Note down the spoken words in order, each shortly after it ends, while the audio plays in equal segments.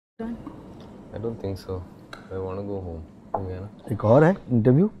done? I don't think so. I want to go home. Okay, ना? एक और है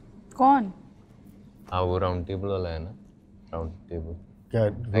इंटरव्यू कौन? हाँ वो राउंड टेबल वाला है ना राउंड टेबल क्या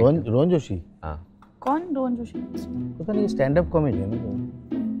रोहन जोशी हाँ कौन रोहन जोशी? पता नहीं स्टैंड अप कॉमेडियन है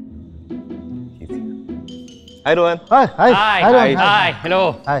Hi Rohan. Hi hi Hi, hello.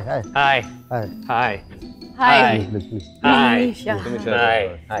 Hi hi Hi. Hi Hi. Hi. Please please Hi. Nimisha.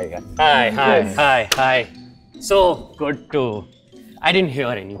 Hi. So good to. I didn't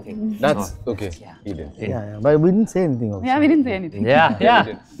hear anything. That's okay. He did. yeah but we didn't say anything also. Yeah, we didn't say anything. Yeah.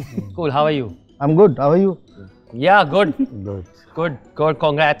 Cool. How are you? I'm good. How are you? Yeah, good. Good. Good.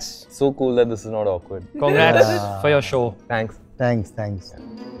 Congrats. So cool that this is not awkward. Congrats for your show. Thanks. Thanks.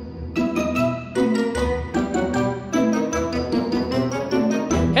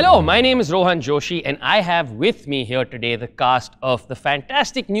 Hello, my name is Rohan Joshi and I have with me here today the cast of the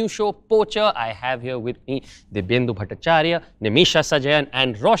fantastic new show Poacher. I have here with me Dibyendu Bhattacharya, Nimisha Sajayan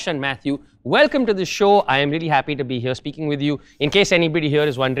and Roshan Mathew. Welcome to the show. I am really happy to be here speaking with you. In case anybody here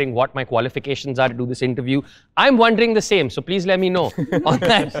is wondering what my qualifications are to do this interview, I'm wondering the same. So please let me know. On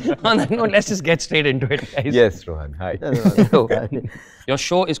that note, let's just get straight into it, guys. Yes, Rohan. Hi. So, your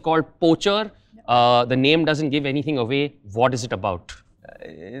show is called Poacher. The name doesn't give anything away. What is it about?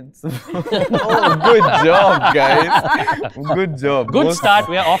 It's good job, guys. Good job. Good start.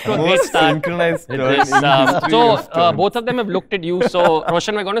 We are off to a great start. Synchronized with turn this, in the history of turns. both of them have looked at you. So,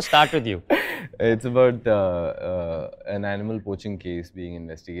 Roshan, we're going to start with you. It's about an animal poaching case being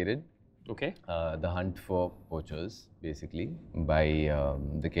investigated. Okay. The hunt for poachers, basically, by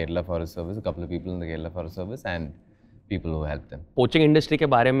the Kerala Forest Service, a couple of people in the Kerala Forest Service, and people who help them. Poaching industry के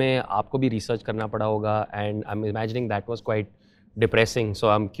बारे में आपको भी research करना पड़ा होगा, and I'm imagining that was quite depressing. So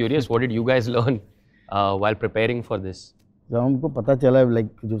I'm curious, what did you guys learn while preparing for this? जब हमको पता चला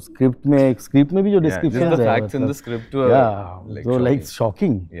like जो स्क्रिप्ट में भी जो डिस्क्रिप्शन है, the facts in the script were like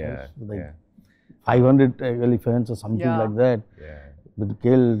shocking. Yeah. Like 500 elephants or something like that. Yeah. Been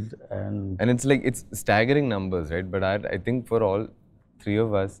killed and it's like it's staggering numbers, right? But I think for all three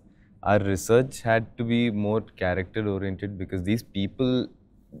of us, our research had to be more character oriented because these people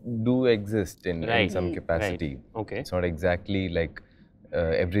do exist in some capacity. Right. Okay. It's not exactly like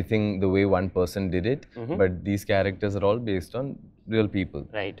everything the way one person did it, but these characters are all based on real people.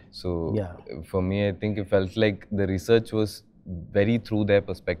 Right. So for me, I think it felt like the research was very through their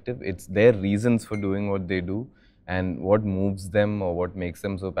perspective. It's their reasons for doing what they do and what moves them or what makes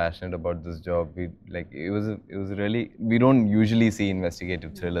them so passionate about this job. It was really, we don't usually see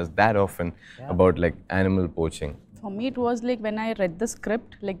investigative thrillers that often about like animal poaching. For me, it was like when I read the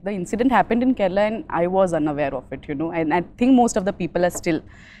script, like the incident happened in Kerala and I was unaware of it, you know, and I think most of the people are still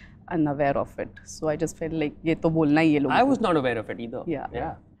unaware of it. So I just felt like, ye to bolna hi ye logo. I was not aware of it either.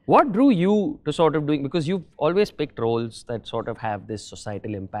 Yeah. What drew you to sort of doing, because you've always picked roles that sort of have this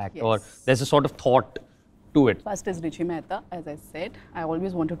societal impact or there's a sort of thought to it. First is Richie Mehta, as I said. I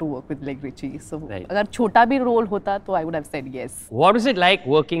always wanted to work with like Richie. So agar chota bhi role hota, to I would have said yes. What was it like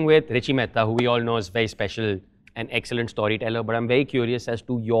working with Richie Mehta, who we all know is very special, an excellent storyteller, but I'm very curious as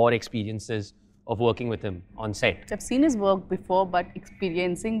to your experiences of working with him on set. I've seen his work before, but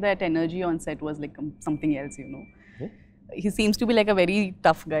experiencing that energy on set was like something else, you know. He seems to be like a very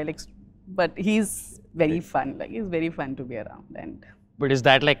tough guy, like, but he's very fun. Like he's very fun to be around. And but is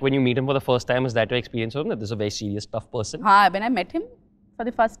that like when you meet him for the first time, is that your experience of him, that this is a very serious, tough person? When I met him for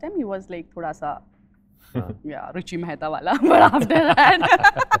the first time, he was like thoda sa, Richie Mehta wala. But after that,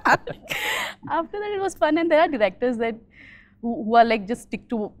 it was fun. And there are directors that who are like just stick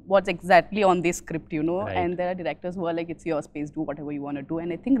to what's exactly on this script, you know. And there are directors who are like, it's your space, do whatever you want to do.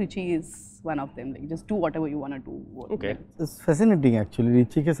 And I think Richie is one of them. Like just do whatever you want to do. Okay. It's fascinating actually.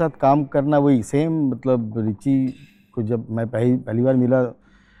 Richie के साथ काम करना वही same, मतलब Richie को जब मैं पहली बार मिला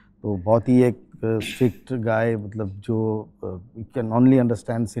तो बहुत ही एक strict guy, मतलब जो can only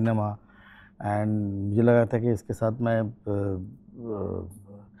understand cinema. And मुझे लगा था कि इसके साथ मैं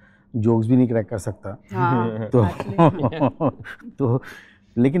जोक्स भी नहीं क्रैक कर सकता तो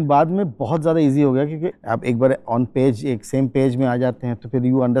लेकिन बाद में बहुत ज़्यादा इजी हो गया क्योंकि आप एक बार ऑन पेज एक सेम पेज में आ जाते हैं तो फिर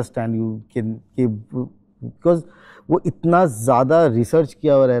you understand you can because वो इतना ज़्यादा रिसर्च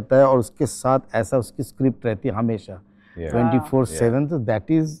किया हुआ रहता है और उसके साथ ऐसा उसकी स्क्रिप्ट रहती है हमेशा 24/7 तो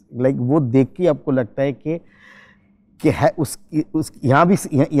दैट इज़ लाइक वो देख के आपको लगता है कि है उस यहाँ भी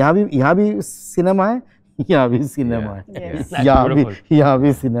सिनेमा है यहाँ भी सिनेमा है यहाँ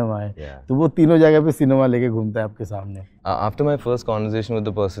भी सिनेमा है तो वो तीनों जगह पे सिनेमा लेके घूमता है आपके सामने. After my first conversation with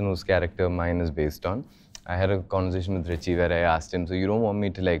the person whose character mine is based on, I had a conversation with Richie where I asked him, so you don't want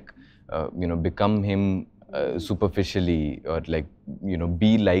me to like become him superficially or like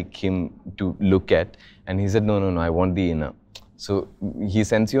be like him to look at, and he said no, I want the inner. So he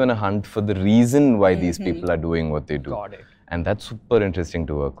sends you on a hunt for the reason why these people are doing what they do. Got it. And that's super interesting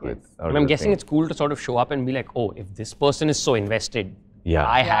to work with. And I'm guessing it's cool to sort of show up and be like, oh, if this person is so invested, Yeah.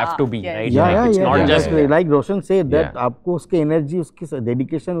 I have to be, Yeah. right? Yeah, Like, yeah, it's yeah. not just like Roshan said that Yeah. आपको उसके energy, उसकी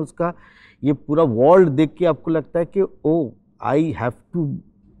dedication, उसका ये पूरा world देख के आपको लगता है कि oh, I have to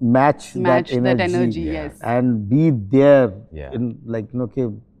match that energy, yes. and be there Yeah. in like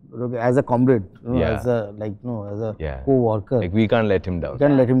as a comrade, Yeah. as a as a Yeah. co-worker. Like we can't let him down. You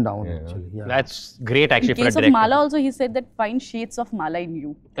can't let him down actually. Yeah. That's great actually In for a case of director. Mala also, he said that find shades of Mala in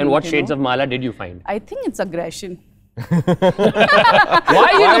you. And what shades of Mala did you find? I think it's aggression. Why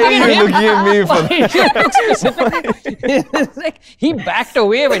are you looking at me for that? It's like he backed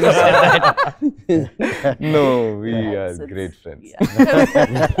away when you said that. No, we are It's- great friends.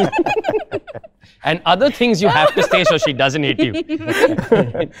 And other things you have to say so she doesn't hit you.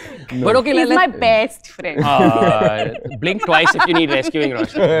 But okay, He's my best friend. blink twice if you need rescuing,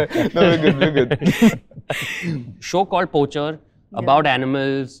 Roshan. No, we're good. Show called Poacher, about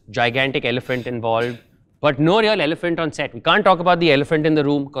animals, gigantic elephant involved, but no real elephant on set. We can't talk about the elephant in the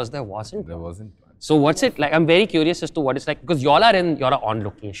room because there wasn't. There wasn't. So what's it like? I'm very curious as to what it's like because y'all are on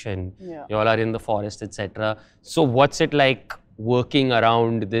location, Yeah. y'all are in the forest, etc. So what's it like working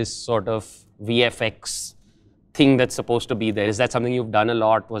around this sort of VFX thing that's supposed to be there? Is that something you've done a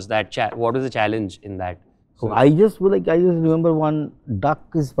lot? Was that what was the challenge in that? So I just remember one duck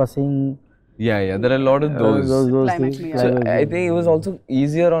is passing. Yeah, there are a lot of those. Those Climate things. me, So I think it was also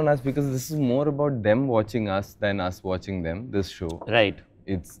easier on us because this is more about them watching us than us watching them, this show. Right.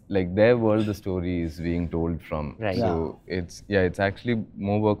 It's like their world the story is being told from. Right. So it's actually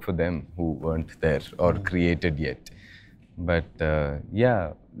more work for them who weren't there or created yet. But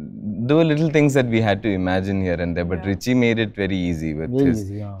there were little things that we had to imagine here and there, but Richie made it very easy with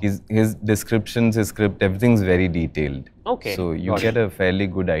his descriptions, his script, everything's very detailed. Okay. So you get a fairly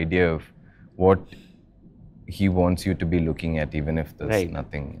good idea of what he wants you to be looking at, even if there's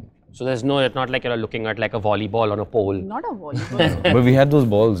nothing. So there's it's not like you're looking at like a volleyball on a pole. Not a volleyball. But we had those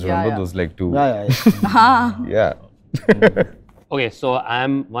balls, remember yeah. those like two? Yeah. Okay, so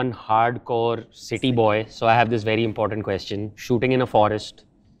I'm one hardcore city boy, so I have this very important question. Shooting in a forest,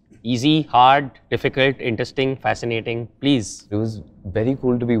 easy, hard, difficult, interesting, fascinating, please. It was very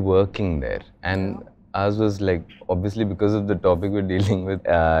cool to be working there, and ours was like, obviously because of the topic we're dealing with,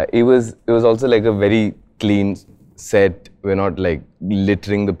 it was also like a very clean set. We're not like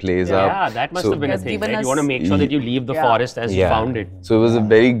littering the place up. Yeah, that must have been a thing, given right? us- You want to make sure that you leave the forest as you found it. So it was a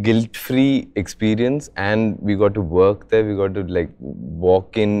very guilt-free experience, and we got to work there. We got to like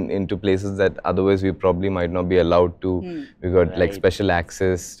walk into places that otherwise we probably might not be allowed to. We got like special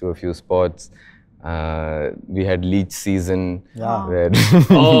access to a few spots. We had leech season. Where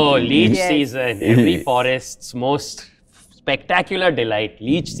Oh, leech Yes. season. Every forest's most spectacular delight.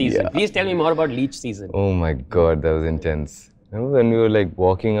 Leech season. Please tell me more about leech season. Oh my God, that was intense. Remember when we were like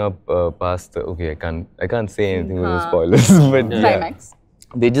walking up past the, I can't say anything with the spoilers, but Climax.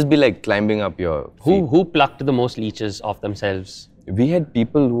 they just be like climbing up your feet. Who plucked the most leeches off themselves? We had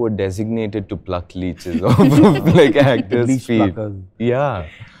people who were designated to pluck leeches off of like actors' Leech feet. pluckers. Yeah.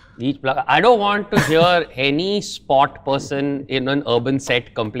 Leech plucker. I don't want to hear any spot person in an urban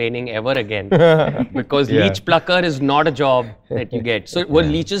set complaining ever again because leech plucker is not a job that you get. So were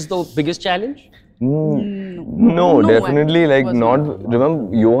leeches the biggest challenge? No, definitely like was not.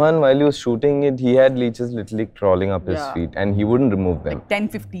 Remember, Johan, while he was shooting it, he had leeches literally crawling up his feet and he wouldn't remove them. 10,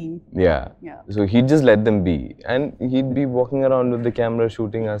 15. Yeah. Yeah. So he'd just let them be. And he'd be walking around with the camera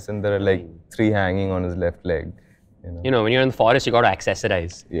shooting us, and there are like 3 hanging on his left leg. You know, when you're in the forest, you got to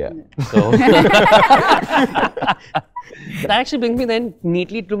accessorize. Yeah. So that actually brings me then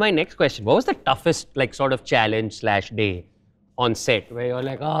neatly to my next question. What was the toughest like sort of challenge / day on set where you're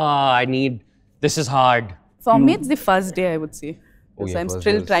like, this is hard? For me, it's the first day, I would say. Because yeah, I'm first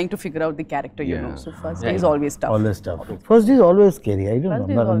still day was- trying to figure out the character, you know. Yeah. So first day is always tough. Always tough. First day is always scary. I don't First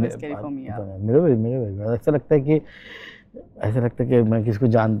know. day is always scary for me, yeah. मेरे भाई ऐसा लगता है कि मैं किसको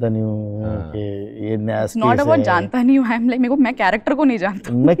जानता नहीं हूँ कि ये नया It's not space about है। जानता नहीं हूँ. I'm like, मैं character को नहीं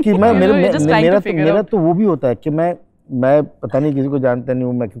जानता. मैं just trying to figure मेरा out. तो वो भी होता है कि मैं पता नहीं किसी को जानता नहीं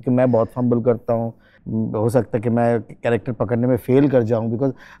हूँ, क्योंकि मैं बहुत फंबल करता हूँ। हो सकता है कि मैं कैरेक्टर पकड़ने में फेल कर जाऊँ,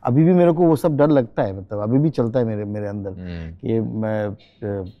 बिकॉज अभी भी मेरे को वो सब डर लगता है, मतलब अभी भी चलता है मेरे अंदर कि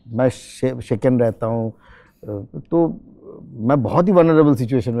मैं शेकन रहता हूँ, तो मैं बहुत ही वनरेबल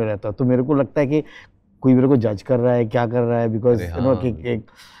सिचुएशन में रहता हूँ, तो मेरे को लगता है कि कोई मेरे को जज कर रहा है, क्या कर रहा है, बिकॉज यू नो कि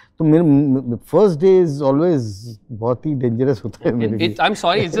तो मेरे फर्स्ट डे इज ऑलवेज बहुत ही डेंजरस होता है मेरे लिए. I'm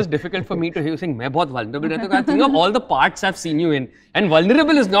sorry, it's just difficult for me to hear you saying मैं बहुत vulnerable रहता हूँ. I think of all the parts I've seen you in, and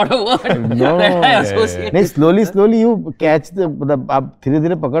vulnerable is not a word that I associate. नहीं, slowly you catch the, मतलब आप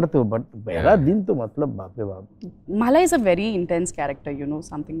धीरे-धीरे पकड़ते हो, but पहला दिन तो मतलब बाप रे बाप. Mala is a very intense character, you know,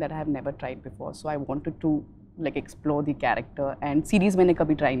 something that I have never tried before. So I wanted to like explore the character, and series मैंने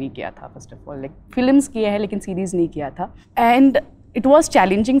कभी try नहीं किया था. First of all, like films किए हैं लेकिन series नहीं किया था. And it was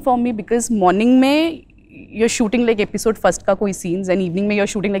challenging for me because morning में you're shooting like episode first का कोई scenes, and evening में you're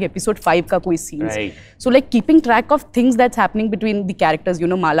shooting like episode 5 का कोई scenes. Right. So like keeping track of things that's happening between the characters, you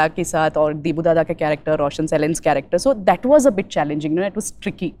know, Mala के साथ और देबू दादा का character, Roshan Sajayan's character. So that was a bit challenging, you know, it was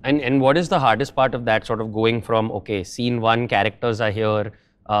tricky. And what is the hardest part of that, sort of going from, okay, scene 1, characters are here,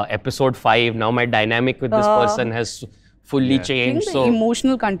 episode 5, now my dynamic with this person has fully I changed. think the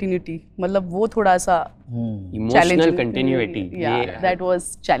emotional continuity, मतलब वो थोड़ा सा emotional challenging. continuity. Yeah, that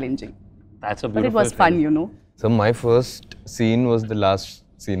was challenging. That's a But beautiful it was fun, you know. So my first scene was the last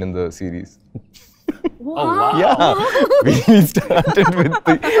scene in the series. Oh, wow. Yeah, we started with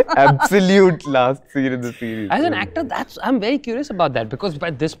the absolute last scene in the series. As an actor, I'm very curious about that, because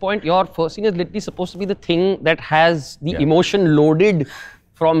by this point, your first scene is literally supposed to be the thing that has the emotion loaded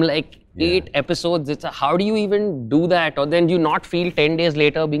from like 8 episodes. It's how do you even do that? Or then do you not feel 10 days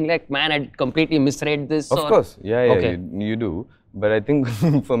later being like, man, I completely misread this? Of course, yeah, Okay. you do. But I think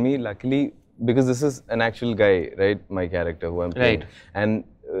for me, luckily, because this is an actual guy, right? My character who I'm playing. Right. And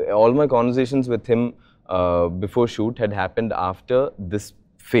all my conversations with him before shoot had happened after this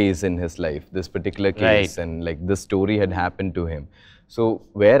phase in his life, this particular case, and like this story had happened to him. So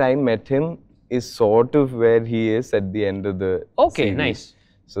where I met him is sort of where he is at the end of the series. Nice.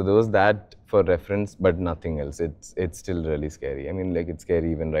 So there was that for reference, but nothing else. It's still really scary. I mean, like it's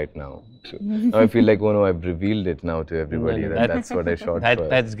scary even right now. So now I feel like, oh no, I've revealed it now to everybody. That's what I shot for.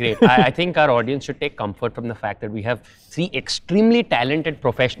 That's great. I think our audience should take comfort from the fact that we have 3 extremely talented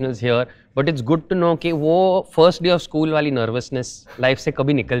professionals here. But it's good to know कि वो first day of school वाली nervousness life से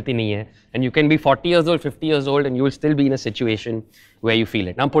कभी निकलती नहीं है. And you can be 40 years old, 50 years old, and you will still be in a situation where you feel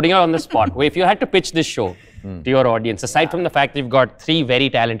it. Now I'm putting it on the spot. If you had to pitch this show to your audience, aside from the fact that you've got 3 very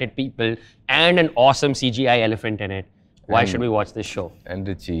talented people and an awesome CGI elephant in it, why should we watch this show? And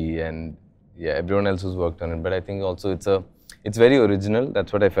Richie and yeah, everyone else who's worked on it. But I think also it's very original.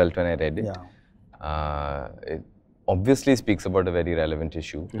 That's what I felt when I read it. Yeah. It obviously speaks about a very relevant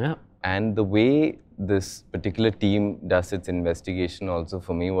issue. Yeah. And the way this particular team does its investigation also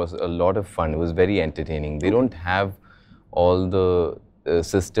for me was a lot of fun. It was very entertaining. They don't have all the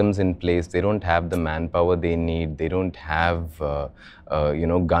systems in place. They don't have the manpower they need. They don't have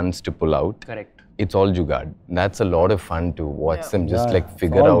guns to pull out. Correct. It's all jugaad. That's a lot of fun to watch them just like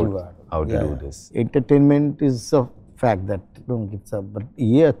figure out how to do this. Entertainment is a fact that it's a, but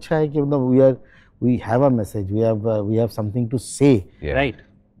ये अच्छा है कि we have a message. We have something to say. Yeah. Right.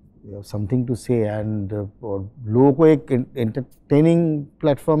 We have something to say, and और लोगों को एक entertaining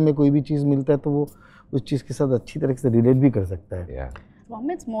platform में कोई भी चीज़ मिलता है तो वो उस चीज़ के साथ अच्छी तरह से relate भी कर सकता है. Yeah. For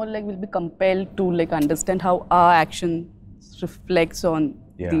me, it's more like we'll be compelled to like understand how our action reflects on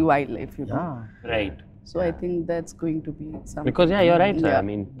the wildlife, you know. Right. So I think that's going to be something. Because you're right. Yeah. I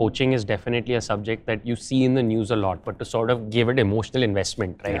mean, poaching is definitely a subject that you see in the news a lot, but to sort of give it emotional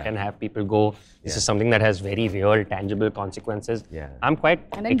investment, right, and have people go, this is something that has very real, tangible consequences. Yeah. I'm quite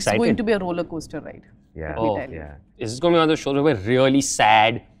And then excited. it's going to be a roller coaster ride. Yeah. Oh, tell you. Yeah. Is this going to be one of those shows where we're really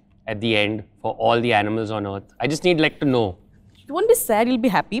sad at the end for all the animals on Earth? I just need like to know. You won't be sad, you'll be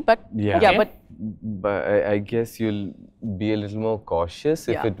happy, but Yeah. but I guess you'll be a little more cautious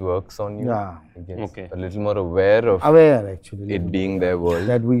if it works on you. Yeah. I guess. Okay. A little more aware of Aware actually. it being their world.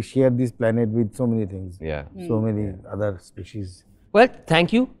 That we share this planet with so many things. Yeah. So many other species. Well,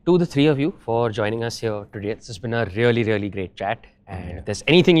 thank you to the 3 of you for joining us here today. This has been a really, really great chat. And if there's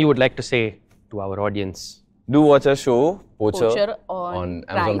anything you would like to say to our audience. Do watch our show, Poacher, on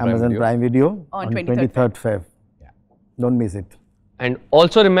Amazon Prime Video On on 23rd 23rd Feb. Yeah. Don't miss it. And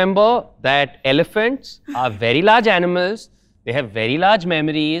also remember that elephants are very large animals. They have very large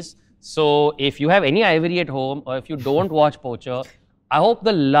memories. So if you have any ivory at home or if you don't watch Poacher, I hope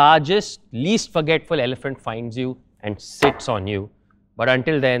the largest, least forgetful elephant finds you and sits on you. But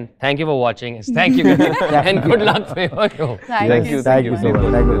until then, thank you for watching. Thank you and good luck for your show. Thank you. Thank you so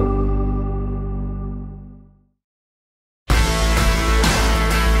much. Thank you.